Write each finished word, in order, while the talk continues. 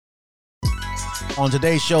On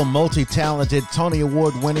today's show, multi-talented, Tony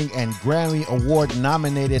Award-winning and Grammy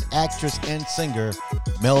Award-nominated actress and singer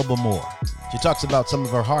Melba Moore. She talks about some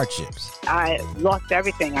of her hardships. I lost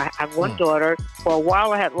everything. I have one daughter. For a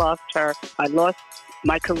while, I had lost her. I lost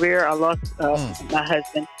my career. I lost my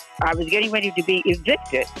husband. I was getting ready to be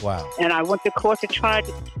evicted. Wow. And I went to court to try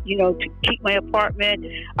to keep my apartment.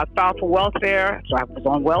 I filed for welfare, so I was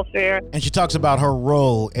on welfare. And she talks about her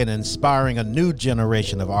role in inspiring a new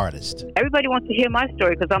generation of artists. Everybody wants to hear my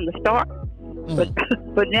story because I'm the star.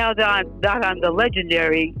 But now that I'm the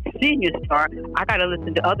legendary senior star, I got to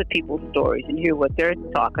listen to other people's stories and hear what they're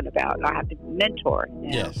talking about. I have to mentor.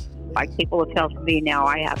 Yes. Like people have helped me, now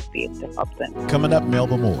I have to be able to help them. Coming up,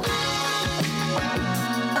 Melba Moore.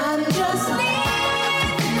 I'm just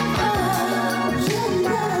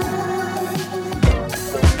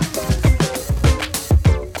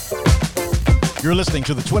You're listening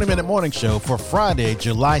to the 20-Minute Morning Show for Friday,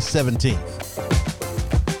 July 17th.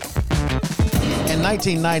 In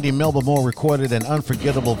 1990, Melba Moore recorded an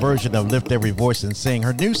unforgettable version of Lift Every Voice and Sing.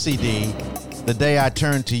 Her new CD, The Day I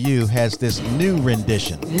Turn to You, has this new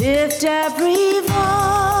rendition. lift every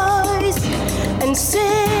voice and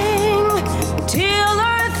sing till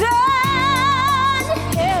earth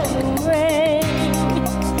and heaven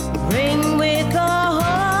ring with the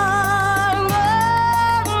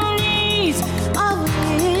harmonies of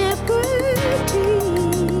liberty.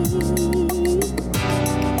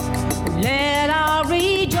 Let our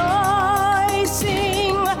rejoicing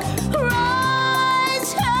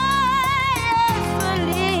rise high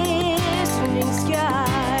as the listening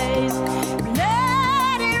skies.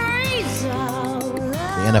 Let it resound.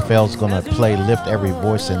 The NFL is going to play Lift Every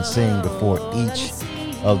Voice and Sing before each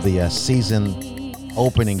of the season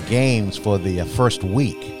opening games for the first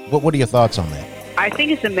week. What are your thoughts on that? I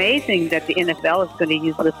think it's amazing that the NFL is going to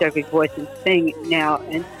use Lift Every Voice and Sing now,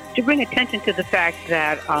 and to bring attention to the fact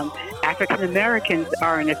that African Americans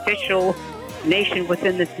are an official nation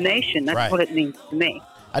within this nation. That's Right. what it means to me.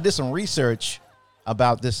 I did some research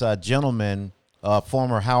about this gentleman,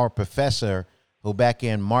 former Howard professor, who back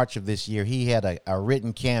in March of this year, he had a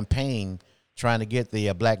written campaign trying to get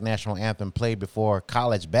the Black National Anthem played before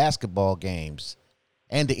college basketball games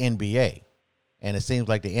and the NBA. And it seems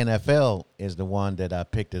like the NFL is the one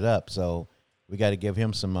that picked it up. So we got to give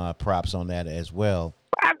him some props on that as well.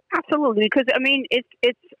 Absolutely, because I mean it's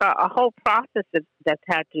a whole process that's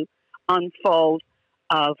had to unfold.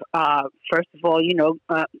 Of first of all,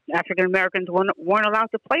 African Americans weren't allowed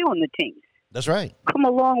to play on the teams. That's right. Come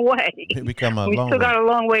a long way. We still got a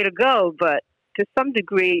long way to go, but to some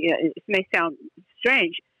degree, it may sound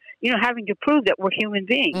strange, having to prove that we're human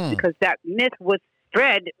beings, because that myth was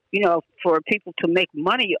spread, for people to make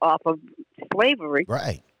money off of slavery.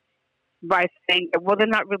 Right. By saying, well, they're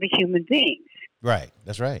not really human beings. Right.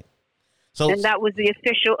 That's right. And that was the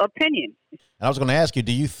official opinion. And I was going to ask you,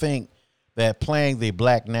 do you think that playing the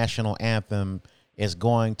Black National Anthem is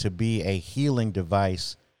going to be a healing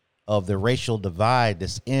device of the racial divide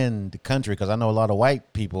that's in the country? Because I know a lot of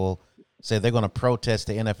white people say they're going to protest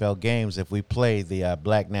the NFL games if we play the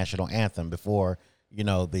Black National Anthem before,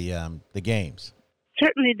 the games.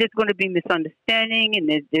 Certainly there's going to be misunderstanding, and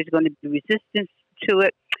there's going to be resistance to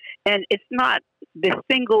it. And it's not the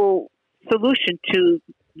single solution to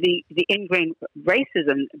the ingrained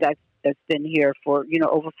racism that's been here for,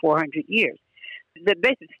 over 400 years. The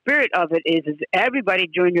basic spirit of it is everybody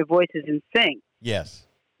join your voices and sing. Yes.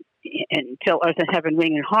 Until earth and heaven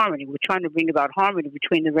ring in harmony. We're trying to bring about harmony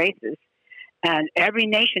between the races. And every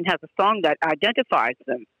nation has a song that identifies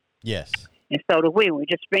them. Yes. And so do we. We're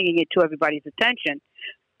just bringing it to everybody's attention.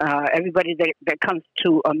 Everybody that comes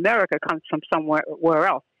to America comes from somewhere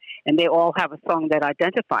else. And they all have a song that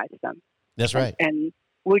identifies them. That's right. And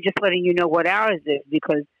we're just letting you know what ours is,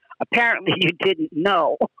 because apparently you didn't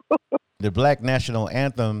know. The Black National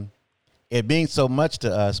Anthem, it means so much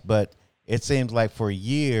to us, but it seems like for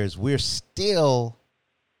years we're still,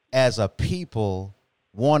 as a people,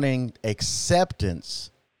 wanting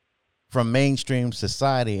acceptance from mainstream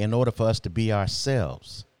society in order for us to be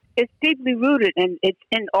ourselves. It's deeply rooted, and it's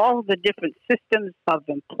in all the different systems of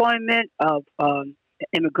employment, of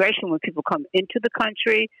immigration when people come into the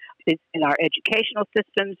country. It's in our educational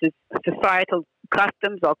systems. It's societal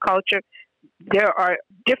customs or culture. There are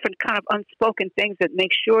different kind of unspoken things that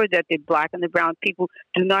make sure that the Black and the brown people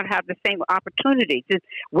do not have the same opportunities.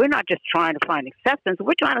 We're not just trying to find acceptance.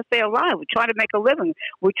 We're trying to stay alive. We're trying to make a living.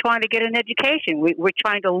 We're trying to get an education. We're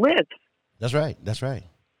trying to live. That's right. That's right.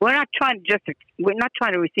 We're not trying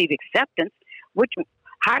to receive acceptance.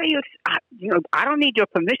 How do you, I don't need your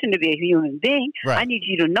permission to be a human being. Right. I need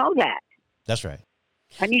you to know that. That's right.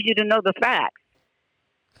 I need you to know the facts.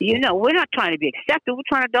 You know, we're not trying to be accepted. We're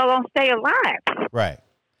trying to doggone stay alive. Right.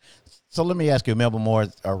 So let me ask you, Melba Moore,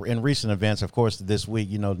 in recent events, of course, this week,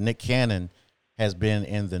 you know, Nick Cannon has been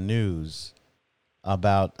in the news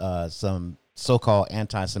about some so-called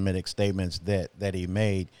anti-Semitic statements that he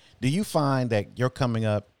made. Do you find that you're coming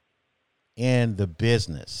up in the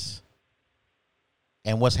business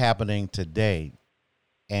and what's happening today,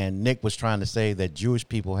 and Nick was trying to say that Jewish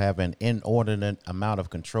people have an inordinate amount of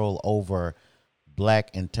control over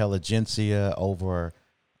black intelligentsia, over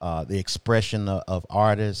the expression of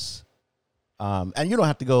artists? And you don't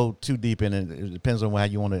have to go too deep in it. It depends on how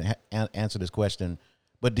you want to answer this question.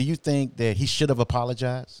 But do you think that he should have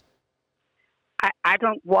apologized? I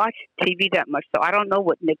don't watch TV that much, so I don't know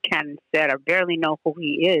what Nick Cannon said. I barely know who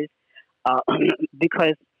he is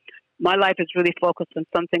because my life is really focused on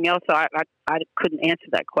something else, so I couldn't answer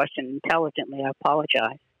that question intelligently. I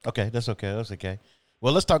apologize. Okay, that's okay. That's okay.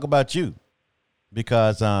 Well, let's talk about you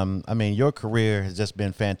because, I mean, your career has just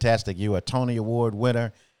been fantastic. You were a Tony Award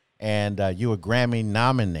winner, and you were Grammy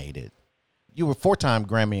nominated. You were 4-time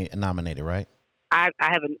Grammy nominated, right? I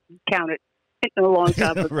haven't counted in a long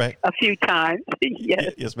time, but right. a few times.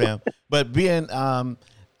 Yes. Yes, ma'am. But being,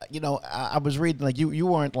 you know, I was reading like you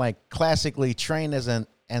weren't like classically trained as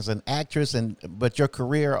an actress, but your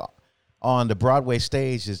career on the Broadway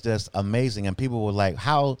stage is just amazing. And people were like,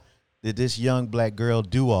 "How did this young black girl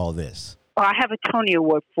do all this?" Oh, I have a Tony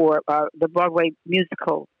Award for the Broadway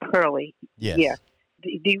musical Pearly. Yes. Yeah.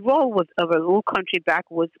 The role was of a little country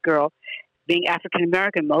backwoods girl, being African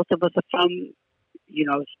American. Most of us are from, you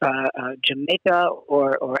know, Jamaica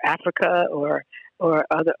or Africa or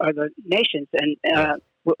other nations, and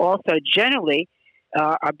we're also generally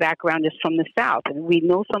our background is from the South, and we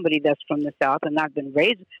know somebody that's from the South. And I've been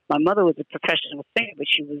raised. My mother was a professional singer, but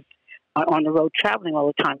she was on the road traveling all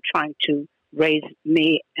the time, trying to raise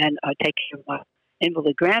me and take care of my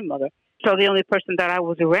invalid grandmother. So the only person that I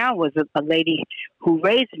was around was a lady who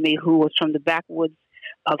raised me, who was from the backwoods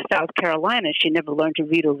of South Carolina. She never learned to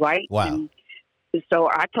read or write. Wow. And so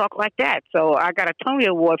I talk like that. So I got a Tony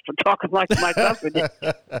Award for talking like myself.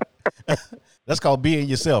 That's called being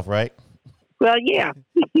yourself, right? Well, yeah.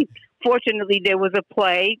 Fortunately, there was a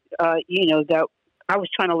play, you know, that I was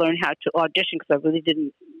trying to learn how to audition because I really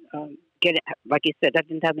didn't get it. Like you said, I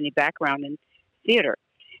didn't have any background in theater.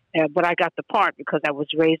 But I got the part because I was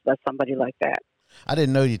raised by somebody like that. I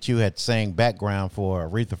didn't know that you had sang background for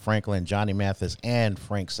Aretha Franklin, Johnny Mathis, and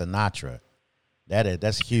Frank Sinatra.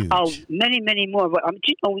 That's huge. Oh, many, many more. But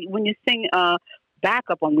you know, when you sing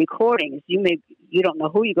backup on recordings, you don't know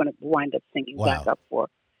who you're going to wind up singing backup for.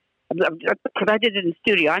 Because I did it in the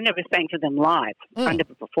studio. I never sang for them live. I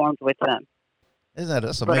never performed with them. That's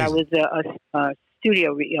amazing. But I was a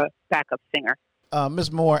studio backup singer.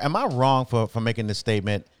 Ms. Moore, am I wrong for making this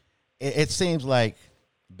statement? It seems like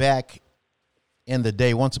back in the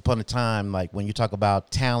day, once upon a time, like when you talk about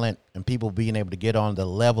talent and people being able to get on the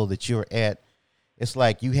level that you're at, it's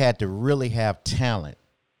like you had to really have talent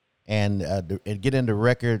and get in the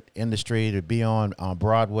record industry to be on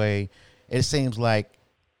Broadway. It seems like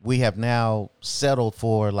we have now settled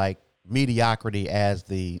for like mediocrity as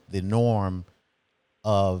the norm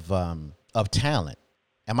of talent.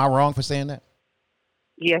 Am I wrong for saying that?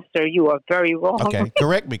 Yes, sir. You are very wrong. Okay,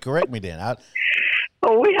 correct me then.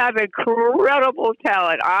 Oh, we have incredible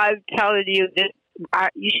talent. I'm telling you,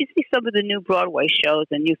 you should see some of the new Broadway shows,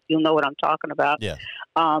 and you'll know what I'm talking about. Yeah.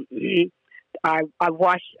 I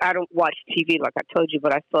don't watch TV like I told you,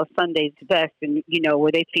 but I saw Sunday's Best, and you know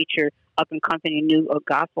where they feature up and coming new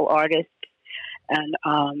gospel artists, and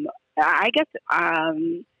I guess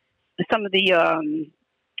some of the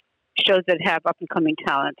shows that have up and coming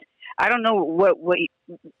talent. I don't know what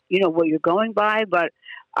you're going by, but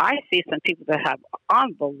I see some people that have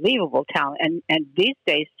unbelievable talent, and these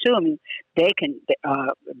days too. I mean, they can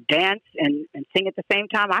dance and sing at the same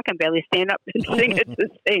time. I can barely stand up and sing at the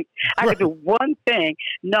same. I can do one thing.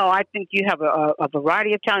 No, I think you have a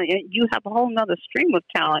variety of talent, and you have a whole nother stream of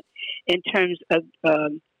talent in terms of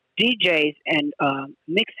DJs and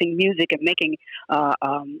mixing music and making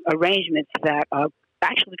arrangements that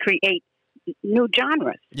actually create new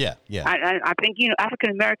genres. Yeah. I think, you know, African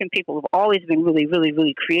American people have always been really, really,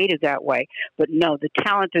 really creative that way. But no, the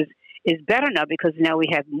talent is better now because now we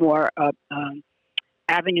have more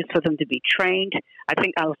avenues for them to be trained. I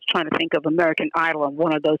think I was trying to think of American Idol and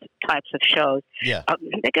one of those types of shows. Yeah.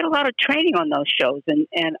 They get a lot of training on those shows, and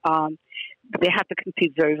they have to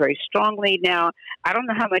compete very, very strongly. Now, I don't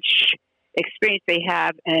know how much experience they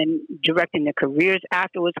have in directing their careers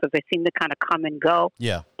afterwards because they seem to kind of come and go.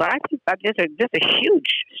 Yeah. But I think that there's a huge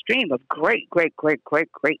stream of great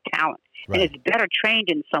talent. Right. And it's better trained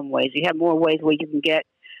in some ways. You have more ways where you can get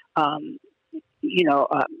um,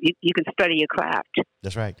 you can study your craft.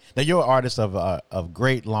 That's right. Now you're an artist of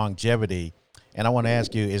great longevity, and I want to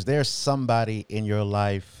ask you: is there somebody in your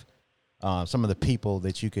life, some of the people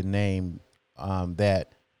that you can name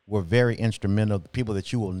that were very instrumental, people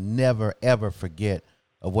that you will never ever forget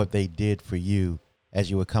of what they did for you as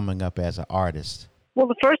you were coming up as an artist? Well,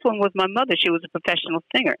 the first one was my mother. She was a professional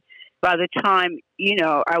singer. By the time,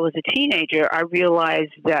 I was a teenager, I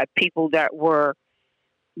realized that people that were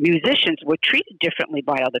musicians were treated differently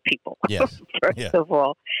by other people. Yes. First of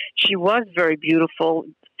all, she was very beautiful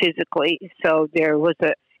physically. So there was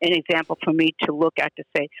an example for me to look at to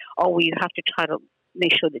say, oh, well, you have to try to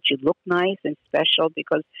make sure that you look nice and special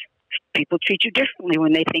because people treat you differently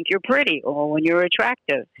when they think you're pretty or when you're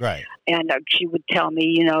attractive. Right. And she would tell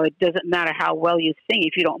me, it doesn't matter how well you sing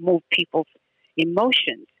if you don't move people's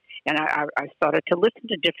emotions. And I started to listen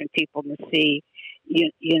to different people and see,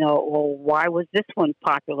 well, why was this one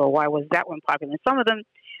popular? Why was that one popular? And some of them,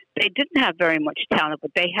 they didn't have very much talent,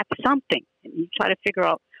 but they had something. And you try to figure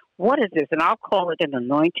out, what is this? And I'll call it an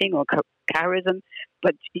anointing or charism.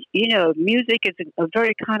 But, music is a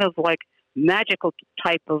very kind of like magical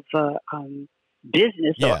type of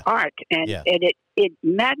business or art. And it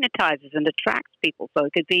magnetizes and attracts people. So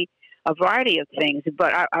it could be a variety of things.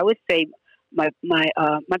 But I would say my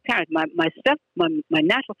parents, my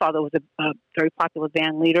natural father was a very popular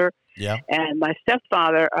band leader. Yeah. And my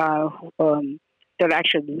stepfather, that I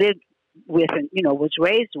actually lived with and, was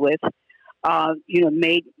raised with,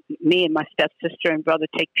 made me and my stepsister and brother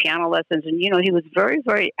take piano lessons. And, he was very,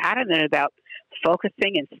 very adamant about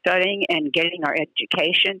focusing and studying and getting our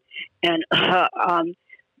education. And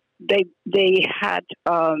they had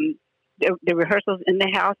the rehearsals in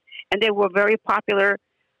the house, and they were very popular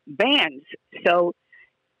bands. So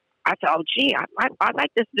I thought, oh, gee, I like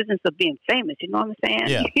this business of being famous. You know what I'm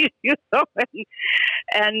saying? Yeah.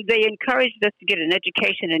 And they encouraged us to get an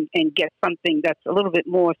education and get something that's a little bit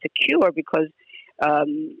more secure because,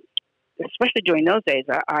 especially during those days,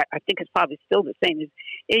 I think it's probably still the same.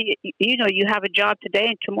 You have a job today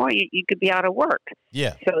and tomorrow you could be out of work.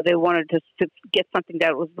 Yeah. So they wanted to get something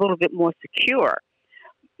that was a little bit more secure.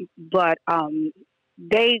 But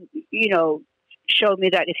they, showed me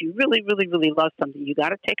that if you really, really, really love something, you got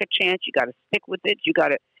to take a chance. You got to stick with it. You got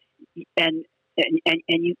to, and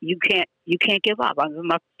you can't give up.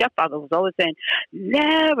 My stepfather was always saying,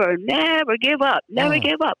 never give up, never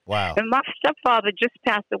give up. Wow. And my stepfather just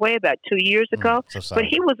passed away about 2 years ago, but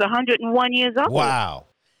he was 101 years old. Wow.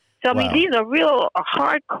 So I mean, these are real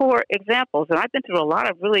hardcore examples, and I've been through a lot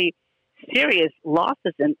of really serious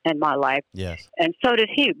losses in my life. Yes. And so did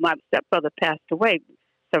he. My stepbrother passed away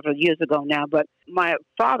several years ago now, but my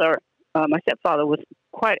my stepfather was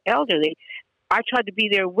quite elderly. I tried to be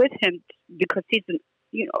there with him because he's,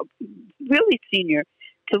 really senior.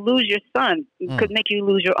 To lose your son could make you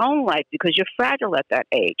lose your own life because you're fragile at that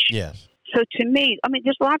age. Yes. So to me, I mean,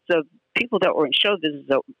 there's lots of people that were in show business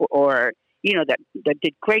or that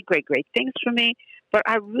did great things for me. But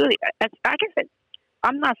I really, I guess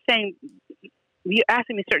I'm not saying you're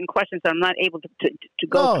asking me certain questions that I'm not able to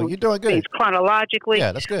go through you're doing good. things chronologically.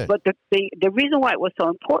 Yeah, that's good. But the reason why it was so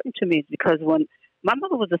important to me is because when my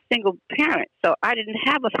mother was a single parent, so I didn't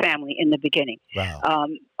have a family in the beginning. Wow.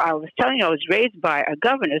 I was telling you, I was raised by a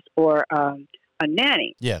governess or a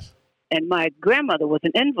nanny. Yes. And my grandmother was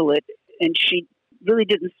an invalid, and she really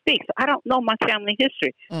didn't speak. So I don't know my family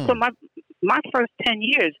history. So my first 10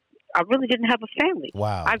 years, I really didn't have a family.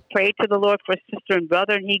 Wow. I prayed to the Lord for a sister and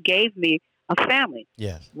brother, and he gave me a family.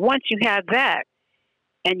 Yes. Once you have that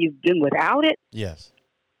and you've been without it, yes,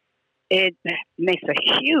 it makes a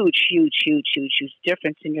huge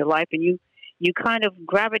difference in your life. And you kind of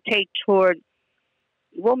gravitate toward,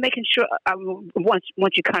 making sure once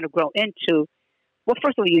you kind of grow into,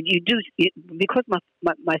 first of all, you do, because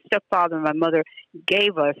my stepfather and my mother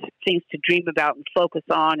gave us things to dream about and focus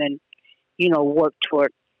on and, work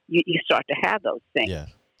toward, you start to have those things. yes.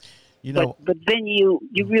 But then you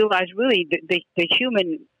realize really the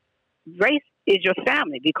human race is your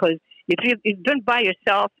family, because if you've been by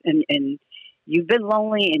yourself and you've been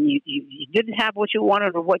lonely and you didn't have what you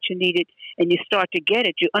wanted or what you needed, and you start to get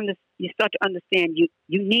it, you start to understand you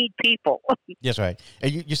need people. That's right.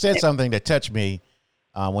 And you said something that touched me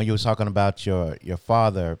when you were talking about your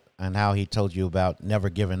father and how he told you about never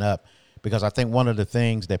giving up, because I think one of the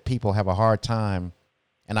things that people have a hard time,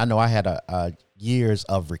 and I know I had a years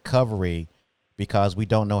of recovery because we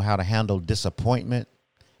don't know how to handle disappointment.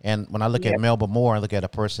 And when I look at Melba Moore, I look at a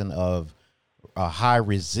person of high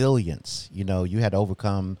resilience. You had to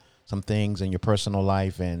overcome some things in your personal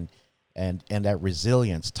life and that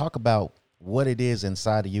resilience. Talk about what it is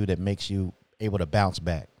inside of you that makes you able to bounce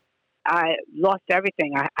back. I lost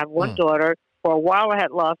everything. I have one Mm. daughter. For a while, I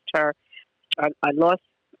had lost her. I lost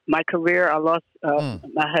my career. I lost Mm.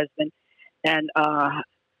 my husband, and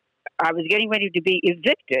I was getting ready to be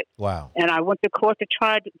evicted. Wow. And I went to court to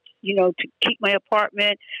try to, to keep my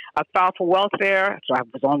apartment. I filed for welfare, so I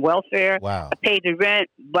was on welfare. Wow. I paid the rent,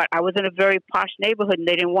 but I was in a very posh neighborhood, and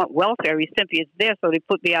they didn't want welfare recipients there, so they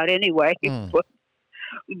put me out anyway. Mm.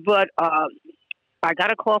 But I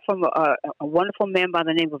got a call from a wonderful man by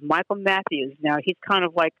the name of Michael Matthews. Now, he's kind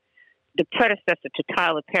of like the predecessor to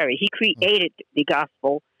Tyler Perry. He created the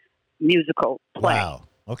gospel musical play. Wow.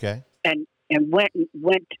 Okay. And went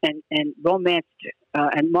and romanced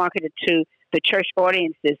and marketed to the church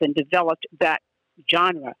audiences and developed that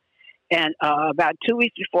genre. And about 2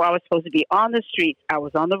 weeks before I was supposed to be on the streets, I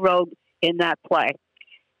was on the road in that play.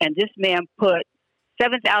 And this man put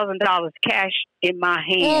 $7,000 cash in my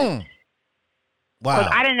hand. Mm. Wow.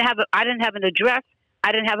 Because I didn't have an address.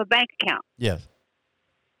 I didn't have a bank account. Yes.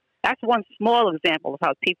 That's one small example of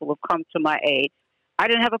how people have come to my aid. I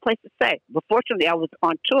didn't have a place to stay. But fortunately, I was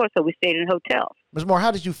on tour, so we stayed in hotels. Ms. Moore, how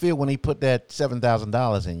did you feel when he put that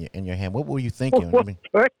 $7,000 in your hand? What were you thinking? Well,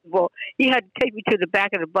 first of all, he had to take me to the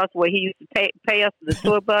back of the bus where he used to pay us for the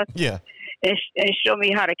tour bus. Yeah. And show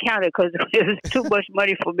me how to count it because it was too much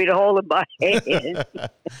money for me to hold in my hand.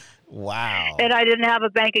 Wow. And I didn't have a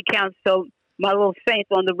bank account, so my little saints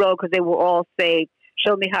on the road, because they were all saved,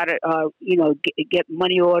 showed me how to, get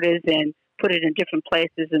money orders and put it in different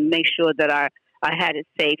places and make sure that I had it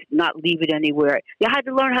safe, not leave it anywhere. You had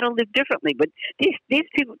to learn how to live differently. But these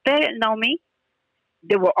people, they didn't know me.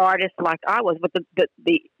 They were artists like I was, but the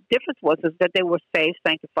difference was is that they were saved,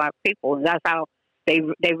 sanctified people, and that's how they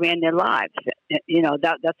ran their lives.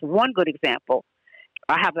 That's one good example.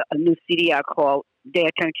 I have a new CD I call Day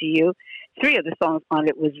I Turn to You. 3 of the songs on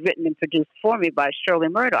it was written and produced for me by Shirley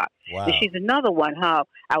Murdoch. Wow. And she's another one, how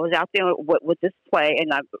I was out there with this play,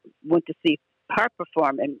 and I went to see her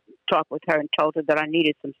perform and talk with her and told her that I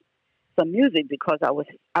needed some music because I was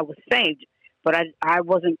saved, but I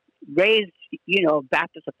wasn't raised,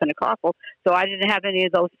 Baptist or Pentecostal, so I didn't have any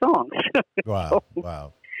of those songs. Wow.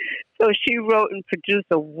 Wow. So she wrote and produced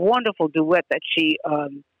a wonderful duet that she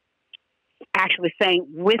actually sang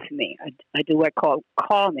with me, a duet called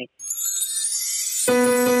Call Me.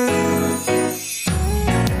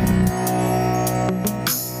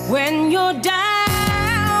 When you're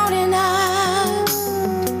down and out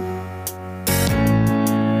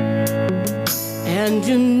and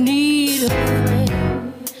you need a friend,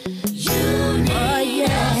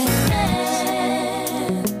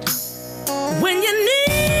 when you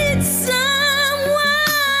need someone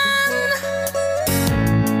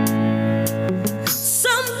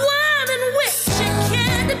in which you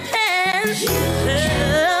can depend,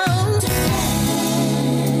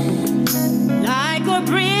 like a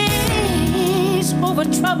breeze over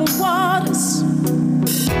troubled waters,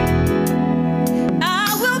 I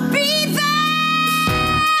will be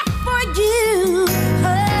there for you.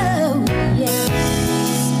 Oh, yes.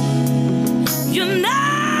 You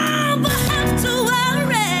never have to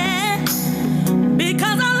worry,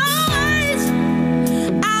 because I'll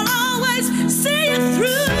always see you through.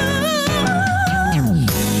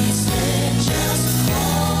 He said, just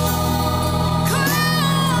call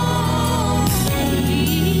me.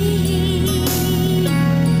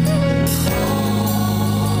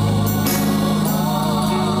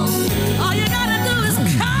 All you gotta do is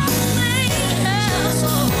call me.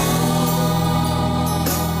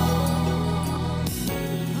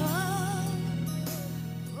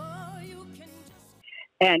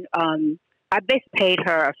 And I basically paid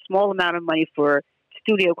her a small amount of money for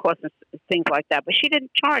studio costs and things like that, but she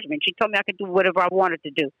didn't charge me. She told me I could do whatever I wanted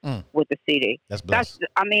to do with the CD. That's blessed.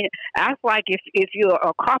 That's like if you're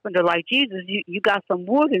a carpenter like Jesus, you got some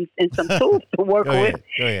wood and some tools to work Go with. ahead.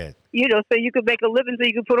 Go ahead. So you can make a living, so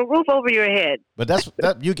you can put a roof over your head. But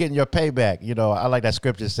that you getting your payback. I like that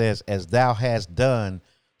scripture says, as thou hast done,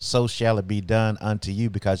 so shall it be done unto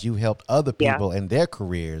you, because you helped other people in their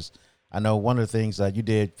careers. I know one of the things you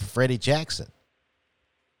did for Freddie Jackson.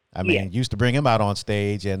 I mean, you used to bring him out on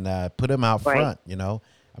stage and put him out front, I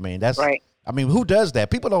mean, that's right. I mean, who does that?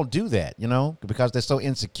 People don't do that, because they're so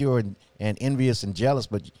insecure and envious and jealous,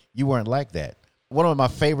 but you weren't like that. One of my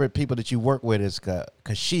favorite people that you work with is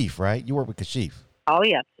Kashif, right? You work with Kashif. Oh,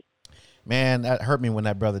 yeah. Man, that hurt me when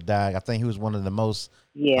that brother died. I think he was one of the most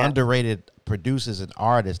underrated producers and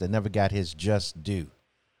artists that never got his just due.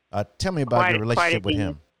 Tell me about your relationship with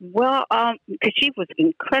him. Well, Kashif was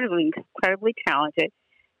incredibly talented,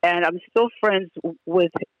 and I'm still friends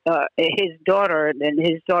with his daughter and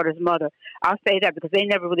his daughter's mother. I'll say that because they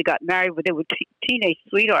never really got married, but they were teenage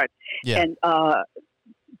sweethearts. Yeah. And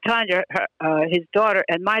Tanya, his daughter,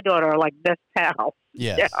 and my daughter are like best pals.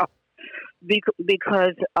 Yes. Yeah.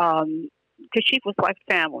 Because she was like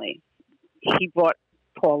family. He brought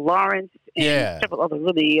Paul Lawrence and several other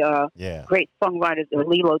really great songwriters,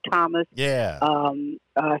 Lilo Thomas. Yeah.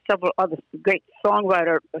 Several other great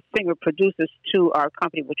songwriter, singer, producers to our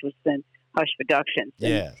company, which was then Hush Productions.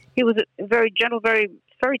 Yeah. He was a very gentle, very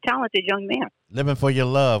talented young man. Living for Your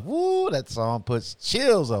Love. Woo, that song puts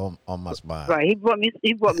chills on my spine. Right. He brought me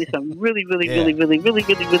some really good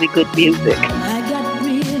music. I got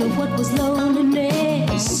rid of what was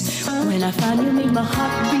loneliness when I finally made my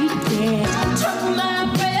heart beat fast. Took my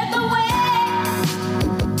breath away.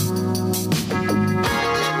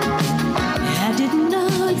 I didn't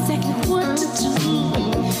know exactly what to do,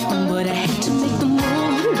 but I had to make the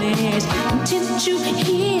moment last. Until you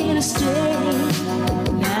here to stay.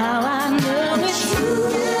 Now I know it's true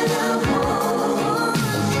that I want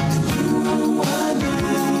you are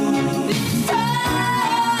me. This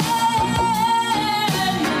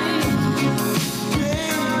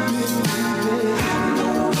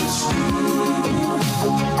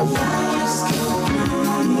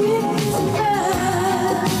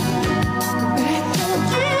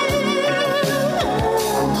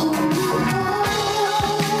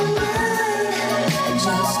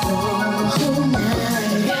just hold my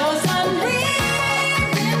hand. 'Cause I'm leaving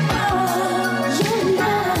for you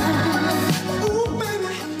now.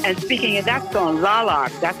 And speaking of that song, Lala,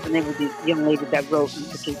 that's the name of the young lady that wrote and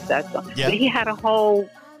produced that song. Yeah. But he had a whole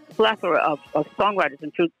plethora of songwriters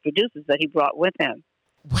and producers that he brought with him.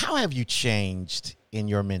 How have you changed in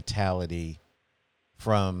your mentality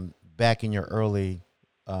from back in your early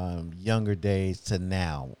younger days to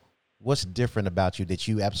now? What's different about you that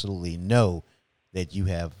you absolutely know that you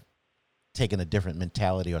have taken a different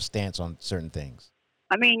mentality or stance on certain things?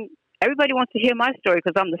 I mean, everybody wants to hear my story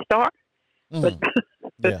because I'm the star.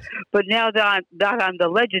 Yes. But now that I'm the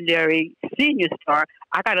legendary senior star,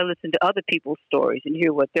 I got to listen to other people's stories and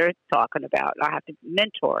hear what they're talking about. I have to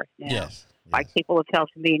mentor now. Yes. Like people have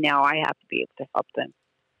helped me, now I have to be able to help them.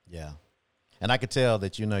 Yeah. And I could tell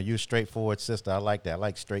that, you're a straightforward sister. I like that. I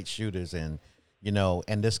like straight shooters. And,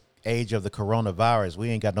 in this age of the coronavirus, we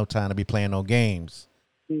ain't got no time to be playing no games.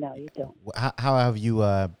 No, you don't. How have you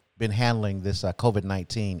been handling this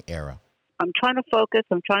COVID-19 era? I'm trying to focus.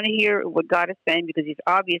 I'm trying to hear what God is saying because he's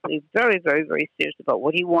obviously very, very, very serious about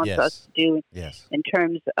what he wants us to do in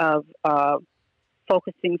terms of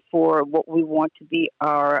focusing for what we want to be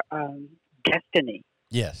our destiny.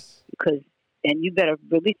 Yes. And you better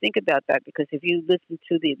really think about that because if you listen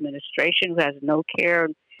to the administration who has no care,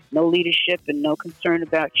 no leadership, and no concern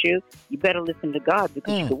about you, you better listen to God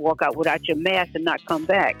because you could walk out without your mask and not come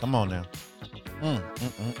back. Come on now.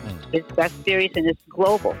 That's serious and it's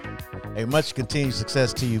global. Hey, much continued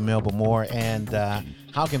success to you, Melba Moore. And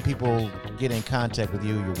how can people get in contact with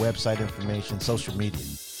you, your website information, social media?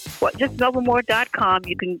 Well, just melbamore.com.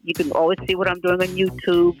 You can always see what I'm doing on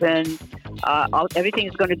YouTube, and everything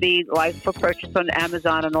is going to be live for purchase on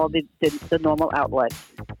Amazon and all the normal outlets.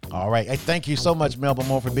 All right. Hey, thank you so much, Melba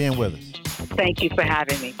Moore, for being with us. Thank you for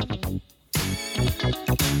having me.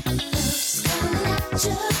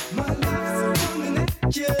 My life's coming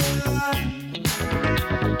at you.